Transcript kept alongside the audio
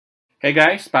Hey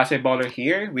guys, Baller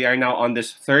here. We are now on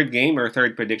this third game or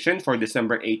third prediction for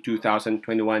December 8,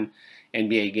 2021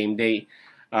 NBA Game Day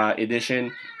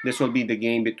edition. This will be the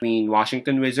game between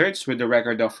Washington Wizards with a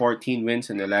record of 14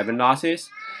 wins and 11 losses,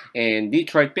 and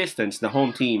Detroit Pistons, the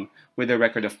home team, with a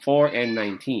record of 4 and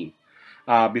 19.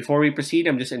 Before we proceed,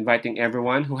 I'm just inviting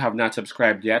everyone who have not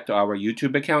subscribed yet to our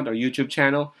YouTube account or YouTube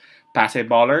channel,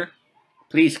 Baller.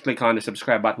 Please click on the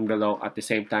subscribe button below. At the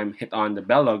same time, hit on the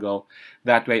bell logo.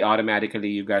 That way, automatically,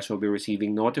 you guys will be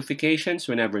receiving notifications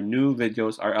whenever new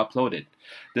videos are uploaded.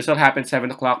 This will happen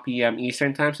 7 o'clock p.m.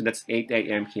 Eastern Time, so that's 8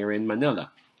 a.m. here in Manila.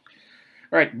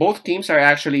 All right, both teams are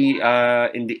actually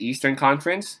in the Eastern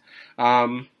Conference.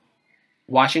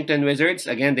 Washington Wizards,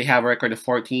 again, they have a record of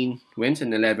 14 wins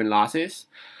and 11 losses.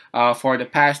 For the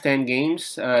past 10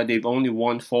 games, they've only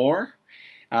won 4.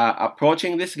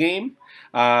 Approaching this game,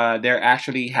 they're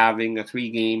actually having a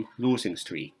 3-game losing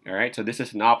streak. All right, so this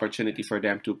is an opportunity for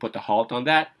them to put a halt on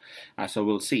that. So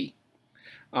we'll see.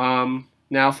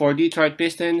 Now for Detroit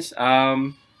Pistons,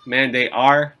 man, they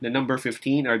are the number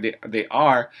 15, or they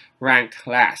are ranked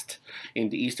last in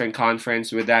the Eastern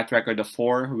Conference with that record of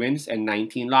 4 wins and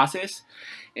 19 losses.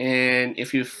 And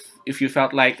if you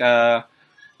felt like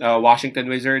Washington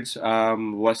Wizards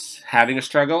was having a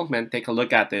struggle, man, take a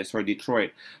look at this for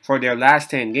Detroit. For their last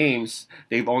 10 games,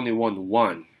 they've only won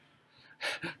 1.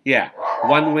 Yeah,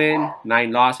 1 win,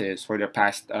 9 losses for their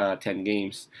past 10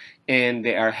 games. And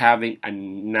they are having a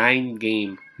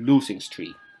 9-game losing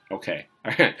streak. Okay,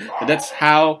 all right. So that's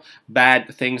how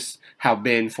bad things have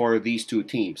been for these two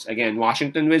teams. Again,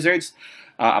 Washington Wizards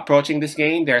approaching this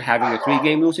game, they're having a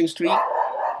 3-game losing streak.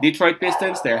 Detroit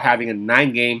Pistons, they're having a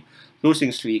 9-game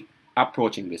losing streak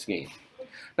approaching this game.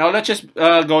 Now let's just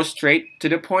go straight to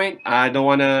the point. I don't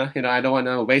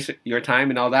wanna waste your time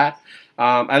and all that.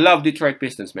 I love Detroit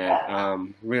Pistons,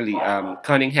 man. Really,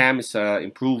 Cunningham is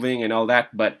improving and all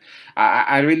that, but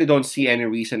I really don't see any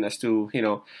reason as to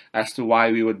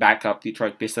why we would back up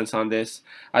Detroit Pistons on this.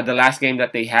 The last game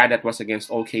that they had, that was against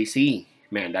OKC.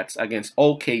 Man, that's against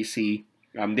OKC.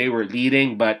 They were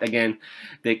leading, but again,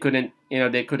 they couldn't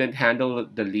handle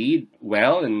the lead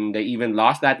well, and they even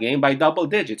lost that game by double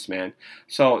digits, man.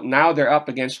 So now they're up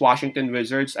against Washington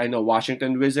Wizards. I know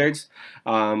Washington Wizards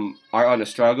are on a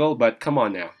struggle, but come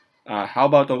on now. How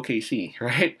about OKC,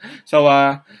 right? So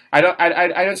I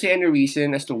don't see any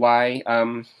reason as to why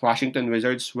Washington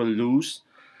Wizards will lose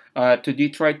to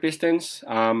Detroit Pistons.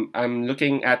 I'm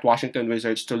looking at Washington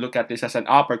Wizards to look at this as an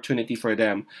opportunity for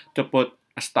them to put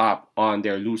a stop on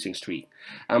their losing streak.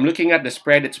 I'm looking at the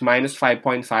spread. It's minus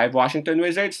 5.5 Washington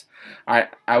Wizards. I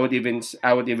would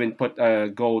even put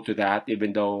a go to that,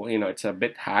 even though it's a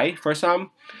bit high for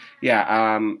some.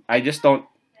 Yeah. I just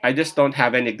don't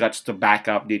have any guts to back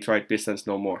up Detroit Pistons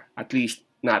no more. At least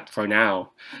not for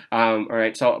now. All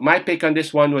right. So my pick on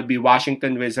this one would be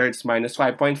Washington Wizards minus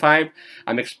 5.5.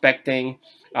 I'm expecting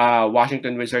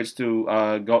Washington Wizards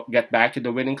to get back to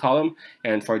the winning column,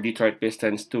 and for Detroit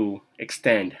Pistons to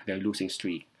extend their losing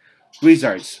streak.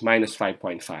 Wizards minus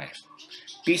 5.5.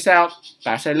 Peace out,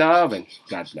 pass I love, and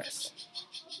God bless.